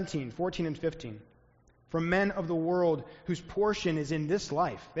 17:14 and 15, from men of the world whose portion is in this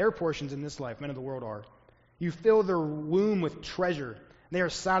life, their portion's in this life, men of the world are. You fill their womb with treasure. They are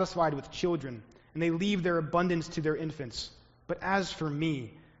satisfied with children, and they leave their abundance to their infants. But as for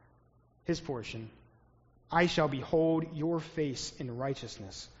me, his portion, I shall behold your face in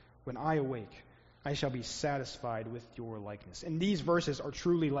righteousness. When I awake, I shall be satisfied with your likeness. And these verses are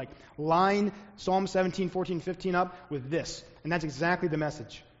truly like line Psalm 17, 14, 15 up with this. And that's exactly the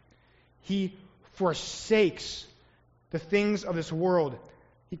message. He forsakes the things of this world.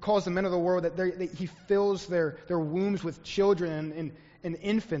 He calls the men of the world that he fills their wombs with children and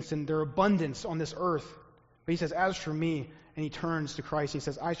infants and their abundance on this earth. But he says, as for me, and he turns to Christ, he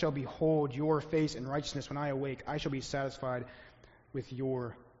says, I shall behold your face in righteousness. When I awake, I shall be satisfied with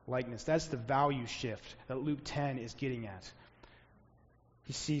your likeness. That's the value shift that Luke 10 is getting at.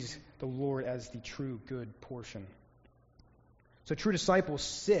 He sees the Lord as the true good portion. So true disciples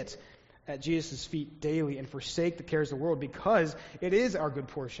sit at Jesus' feet daily and forsake the cares of the world because it is our good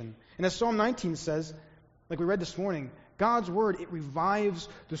portion. And as Psalm 19 says, like we read this morning, God's word, it revives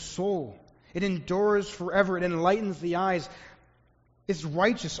the soul. It endures forever. It enlightens the eyes. It's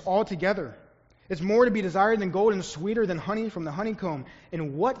righteous altogether. It's more to be desired than gold and sweeter than honey from the honeycomb.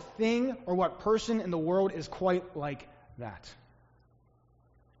 And what thing or what person in the world is quite like that?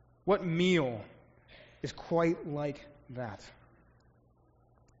 What meal is quite like that?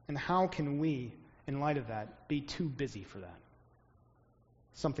 And how can we, in light of that, be too busy for that?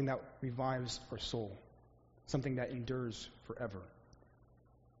 Something that revives our soul. Something that endures forever.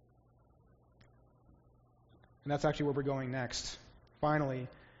 And that's actually where we're going next. Finally,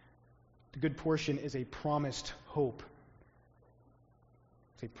 the good portion is a promised hope.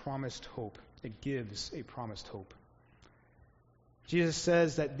 It's a promised hope. It gives a promised hope. Jesus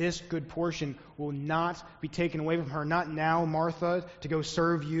says that this good portion will not be taken away from her. Not now, Martha, to go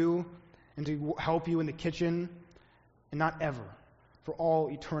serve you and to help you in the kitchen, and not ever, for all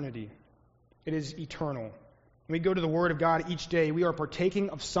eternity. It is eternal. When we go to the Word of God each day, we are partaking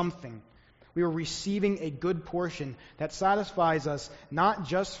of something. We are receiving a good portion that satisfies us not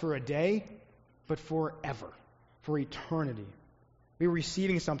just for a day, but forever, for eternity. We are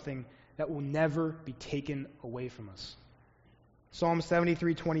receiving something that will never be taken away from us. Psalm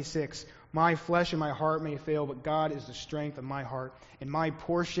 73:26, my flesh and my heart may fail, but God is the strength of my heart and my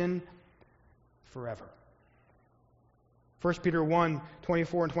portion forever. 1 Peter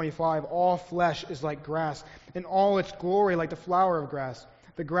 1:24 and 25, all flesh is like grass, and all its glory like the flower of grass.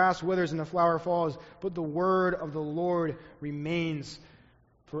 The grass withers and the flower falls, but the word of the Lord remains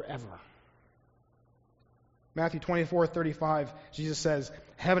forever. Matthew 24:35, Jesus says,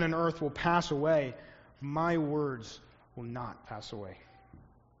 heaven and earth will pass away, my words will not pass away.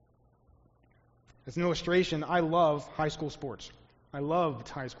 As an illustration, I love high school sports. I loved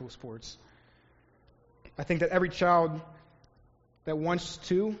high school sports. I think that every child that wants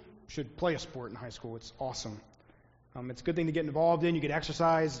to should play a sport in high school. It's awesome. It's a good thing to get involved in. You get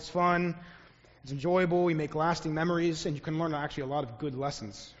exercise. It's fun. It's enjoyable. You make lasting memories, and you can learn actually a lot of good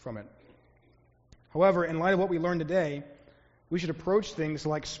lessons from it. However, in light of what we learned today, we should approach things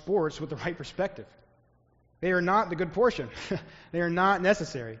like sports with the right perspective. They are not the good portion. They are not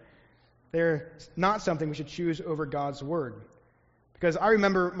necessary. They're not something we should choose over God's Word. Because I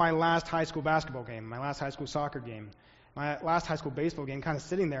remember my last high school basketball game, my last high school soccer game, my last high school baseball game, kind of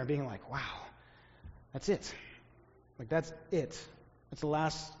sitting there and being like, wow, that's it. Like, that's it. That's the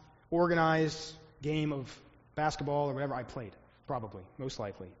last organized game of basketball or whatever I played, probably, most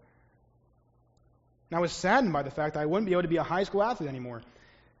likely. And I was saddened by the fact that I wouldn't be able to be a high school athlete anymore.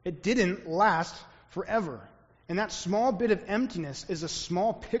 It didn't last forever. And that small bit of emptiness is a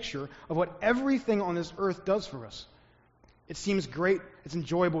small picture of what everything on this earth does for us. It seems great, it's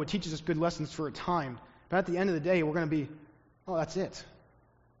enjoyable, it teaches us good lessons for a time. But at the end of the day, we're going to be, oh, that's it.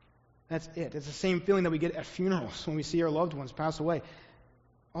 That's it. It's the same feeling that we get at funerals when we see our loved ones pass away.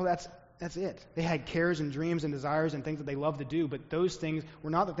 Oh, that's it. They had cares and dreams and desires and things that they loved to do, but those things were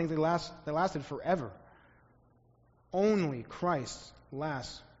not the things that lasted forever. Only Christ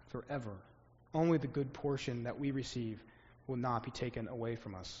lasts forever. Only the good portion that we receive will not be taken away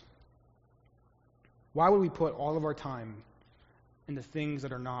from us. Why would we put all of our time into things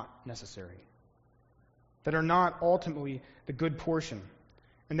that are not necessary? That are not ultimately the good portion,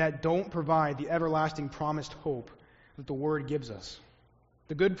 and that don't provide the everlasting promised hope that the Word gives us.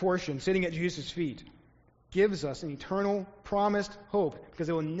 The good portion, sitting at Jesus' feet, gives us an eternal promised hope because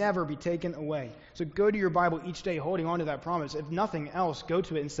it will never be taken away. So go to your Bible each day holding on to that promise. If nothing else, go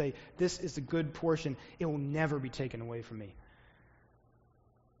to it and say, this is the good portion. It will never be taken away from me.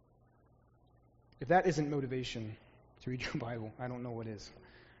 If that isn't motivation to read your Bible, I don't know what is.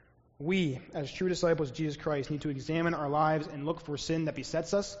 We, as true disciples of Jesus Christ, need to examine our lives and look for sin that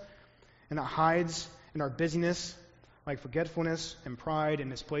besets us and that hides in our busyness, like forgetfulness and pride and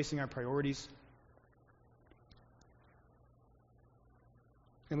misplacing our priorities.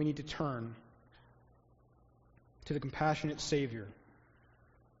 And we need to turn to the compassionate Savior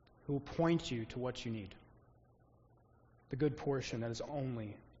who will point you to what you need. The good portion that is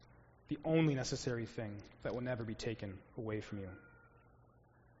the only necessary thing that will never be taken away from you.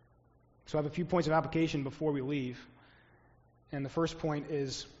 So I have a few points of application before we leave. And the first point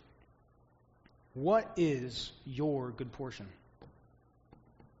is, what is your good portion?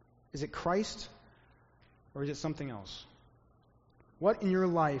 Is it Christ or is it something else? What in your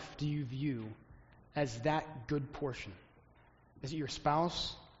life do you view as that good portion? Is it your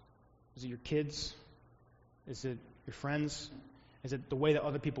spouse? Is it your kids? Is it your friends? Is it the way that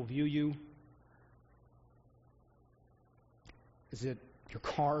other people view you? Is it your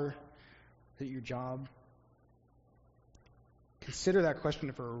car? Is it your job? Consider that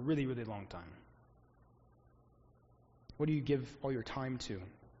question for a really, really long time. What do you give all your time to?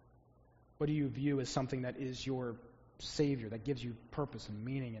 What do you view as something that is your Savior, that gives you purpose and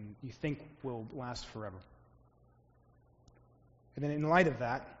meaning and you think will last forever? And then in light of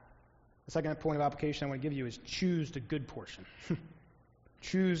that, the second point of application I want to give you is choose the good portion.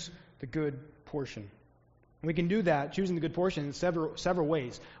 Choose the good portion. And we can do that, choosing the good portion, in several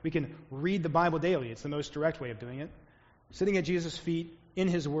ways. We can read the Bible daily. It's the most direct way of doing it. Sitting at Jesus' feet in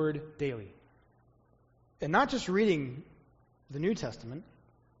His Word daily. And not just reading the New Testament,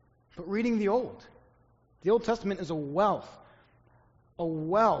 but reading the Old. The Old Testament is a wealth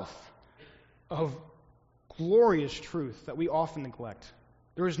of glorious truth that we often neglect.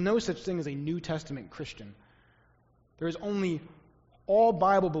 There is no such thing as a New Testament Christian. There is only all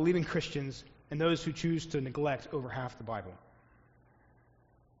Bible-believing Christians and those who choose to neglect over half the Bible.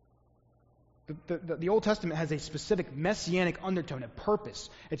 The Old Testament has a specific messianic undertone, a purpose.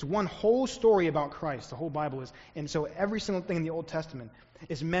 It's one whole story about Christ, the whole Bible is. And so every single thing in the Old Testament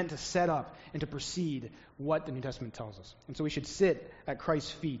is meant to set up and to precede what the New Testament tells us. And so we should sit at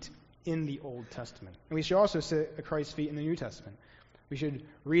Christ's feet in the Old Testament. And we should also sit at Christ's feet in the New Testament. We should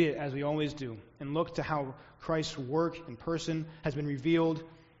read it as we always do and look to how Christ's work in person has been revealed,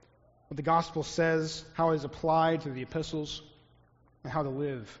 what the gospel says, how it is applied through the epistles, and how to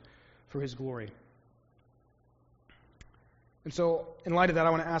live for His glory. And so, in light of that, I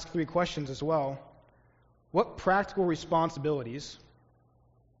want to ask 3 questions as well. What practical responsibilities,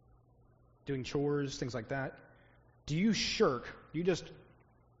 doing chores, things like that, do you shirk, you just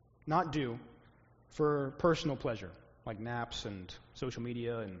not do, for personal pleasure, like naps and social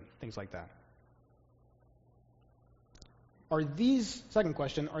media and things like that? Second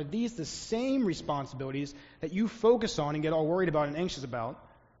question, are these the same responsibilities that you focus on and get all worried about and anxious about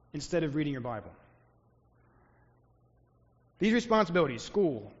instead of reading your Bible? These responsibilities,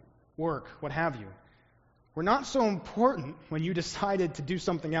 school, work, what have you, were not so important when you decided to do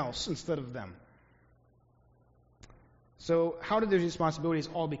something else instead of them. So how did those responsibilities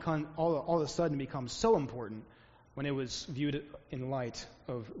all of a sudden become so important when it was viewed in light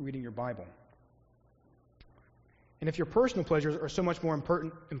of reading your Bible? And if your personal pleasures are so much more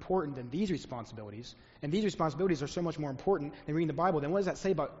important than these responsibilities, and these responsibilities are so much more important than reading the Bible, then what does that say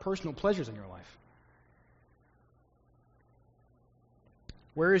about personal pleasures in your life?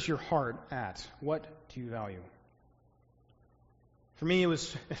 Where is your heart at? What do you value? For me,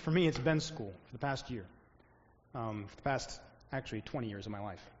 it's been school for the past year. For the past, actually, 20 years of my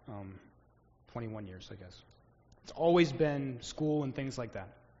life. 21 years, I guess. It's always been school and things like that.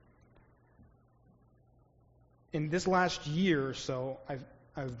 In this last year or so,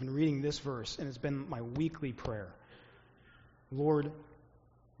 I've been reading this verse, and it's been my weekly prayer. Lord,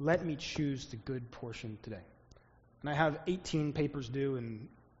 let me choose the good portion today. And I have 18 papers due and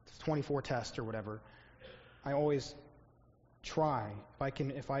 24 tests or whatever. I always try,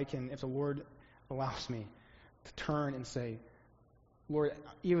 if the Lord allows me, to turn and say, Lord,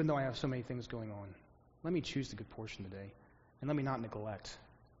 even though I have so many things going on, let me choose the good portion today, and let me not neglect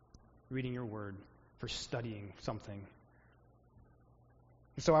reading your word for studying something.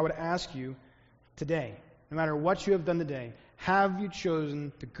 And so I would ask you today, no matter what you have done today, have you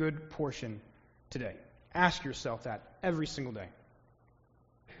chosen the good portion today? Ask yourself that every single day.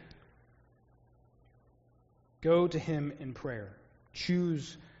 Go to Him in prayer.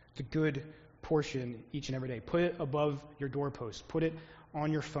 Choose the good portion each and every day. Put it above your doorpost. Put it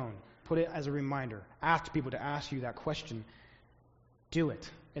on your phone. Put it as a reminder. Ask people to ask you that question. Do it.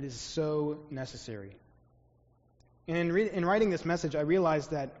 It is so necessary. And in writing this message, I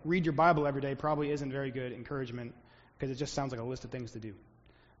realized that read your Bible every day probably isn't very good encouragement because it just sounds like a list of things to do.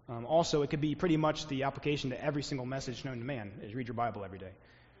 Also, it could be pretty much the application to every single message known to man is read your Bible every day.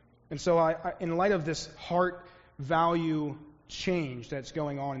 And so in light of this heart value change that's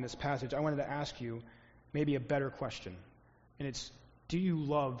going on in this passage, I wanted to ask you maybe a better question. And it's, do you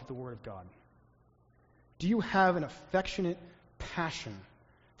love the Word of God? Do you have an affectionate passion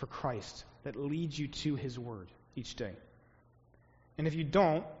for Christ that leads you to His Word each day? And if you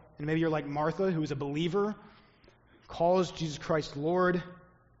don't, and maybe you're like Martha, who is a believer, calls Jesus Christ Lord,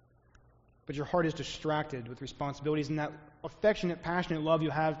 but your heart is distracted with responsibilities, and that affectionate, passionate love you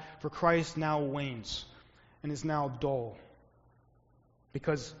have for Christ now wanes and is now dull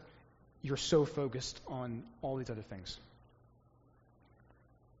because you're so focused on all these other things.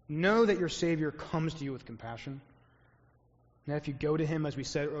 Know that your Savior comes to you with compassion. And that if you go to Him, as we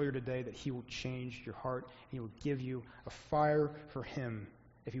said earlier today, that He will change your heart and He will give you a fire for Him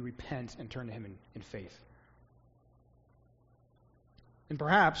if you repent and turn to Him in faith. And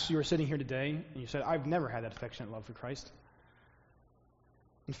perhaps you are sitting here today and you said, I've never had that affectionate love for Christ.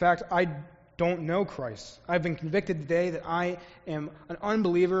 In fact, I don't know Christ. I've been convicted today that I am an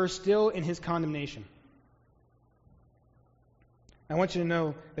unbeliever still in His condemnation. I want you to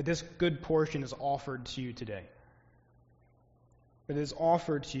know that this good portion is offered to you today. That it is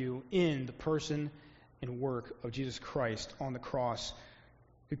offered to you in the person and work of Jesus Christ on the cross,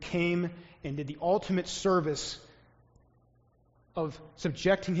 who came and did the ultimate service of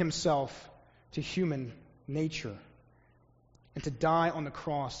subjecting Himself to human nature and to die on the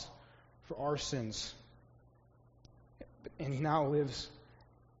cross for our sins. And He now lives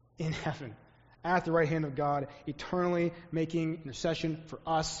in heaven at the right hand of God, eternally making intercession for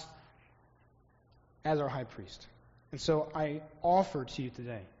us as our high priest. And so I offer to you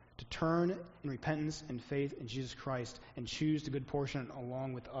today to turn in repentance and faith in Jesus Christ and choose the good portion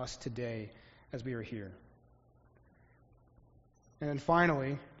along with us today as we are here. And then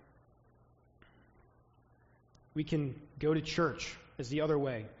finally, we can go to church as the other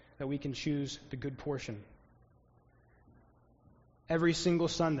way that we can choose the good portion. Every single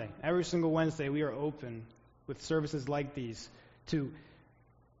Sunday, every single Wednesday, we are open with services like these to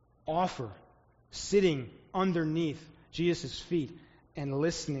offer sitting underneath Jesus' feet and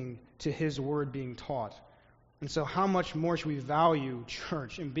listening to His Word being taught. And so how much more should we value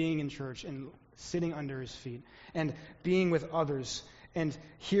church and being in church and sitting under His feet and being with others and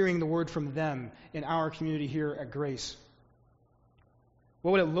hearing the Word from them in our community here at Grace?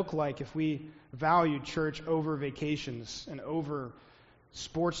 What would it look like if we valued church over vacations and over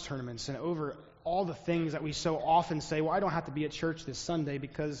sports tournaments and over all the things that we so often say, well, I don't have to be at church this Sunday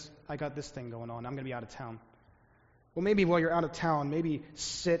because I got this thing going on. I'm going to be out of town. Well, maybe while you're out of town, maybe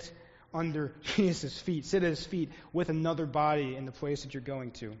sit under Jesus' feet. Sit at His feet with another body in the place that you're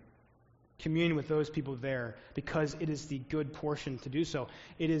going to. Commune with those people there because it is the good portion to do so.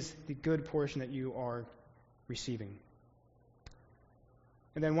 It is the good portion that you are receiving.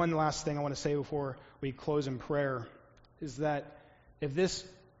 And then one last thing I want to say before we close in prayer is that if this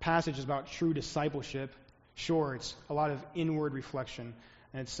passage is about true discipleship, sure, it's a lot of inward reflection,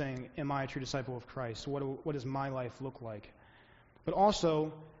 and it's saying, am I a true disciple of Christ? What does my life look like? But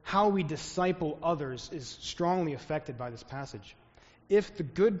also, how we disciple others is strongly affected by this passage. If the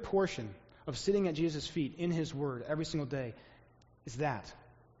good portion of sitting at Jesus' feet in His Word every single day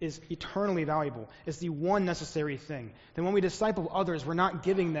is eternally valuable, is the one necessary thing, then when we disciple others, we're not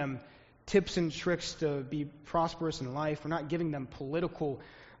giving them tips and tricks to be prosperous in life. We're not giving them political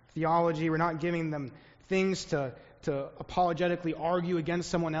theology. We're not giving them things to apologetically argue against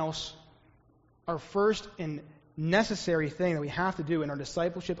someone else. Our first and necessary thing that we have to do in our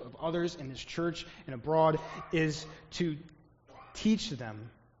discipleship of others in this church and abroad is to teach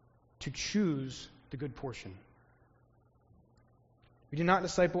them to choose the good portion. We do not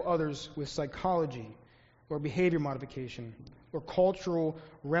disciple others with psychology or behavior modification or cultural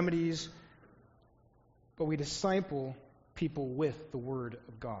remedies, but we disciple people with the Word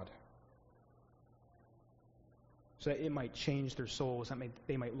of God so that it might change their souls, that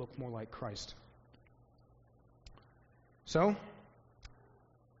they might look more like Christ. So,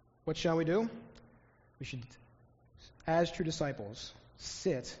 what shall we do? We should, as true disciples,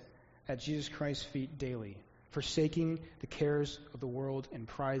 sit at Jesus Christ's feet daily, forsaking the cares of the world and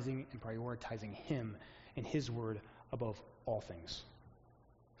prizing and prioritizing Him and His Word above all things.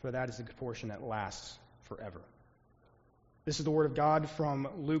 For that is the portion that lasts forever. This is the Word of God from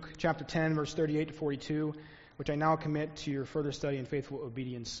Luke chapter 10, verse 38 to 42, which I now commit to your further study and faithful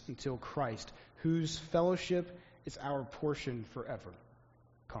obedience until Christ, whose fellowship is our portion forever,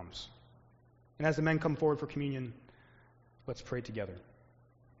 comes. And as the men come forward for communion, let's pray together.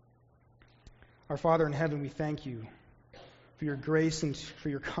 Our Father in heaven, we thank You for Your grace and for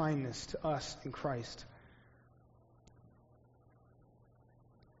Your kindness to us in Christ,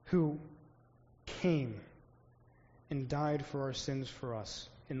 who came and died for our sins for us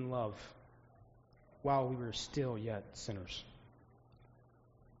in love while we were still yet sinners.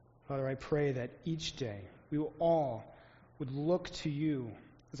 Father, I pray that each day we will all would look to you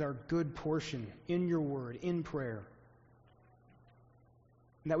as our good portion in your word, in prayer,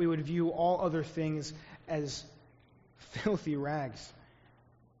 and that we would view all other things as filthy rags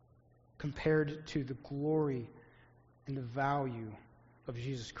compared to the glory and the value of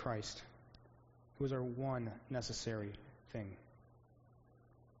Jesus Christ, who is our one necessary thing.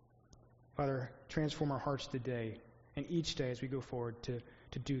 Father, transform our hearts today and each day as we go forward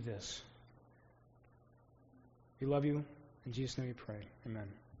to do this. We love you. In Jesus' name we pray.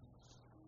 Amen.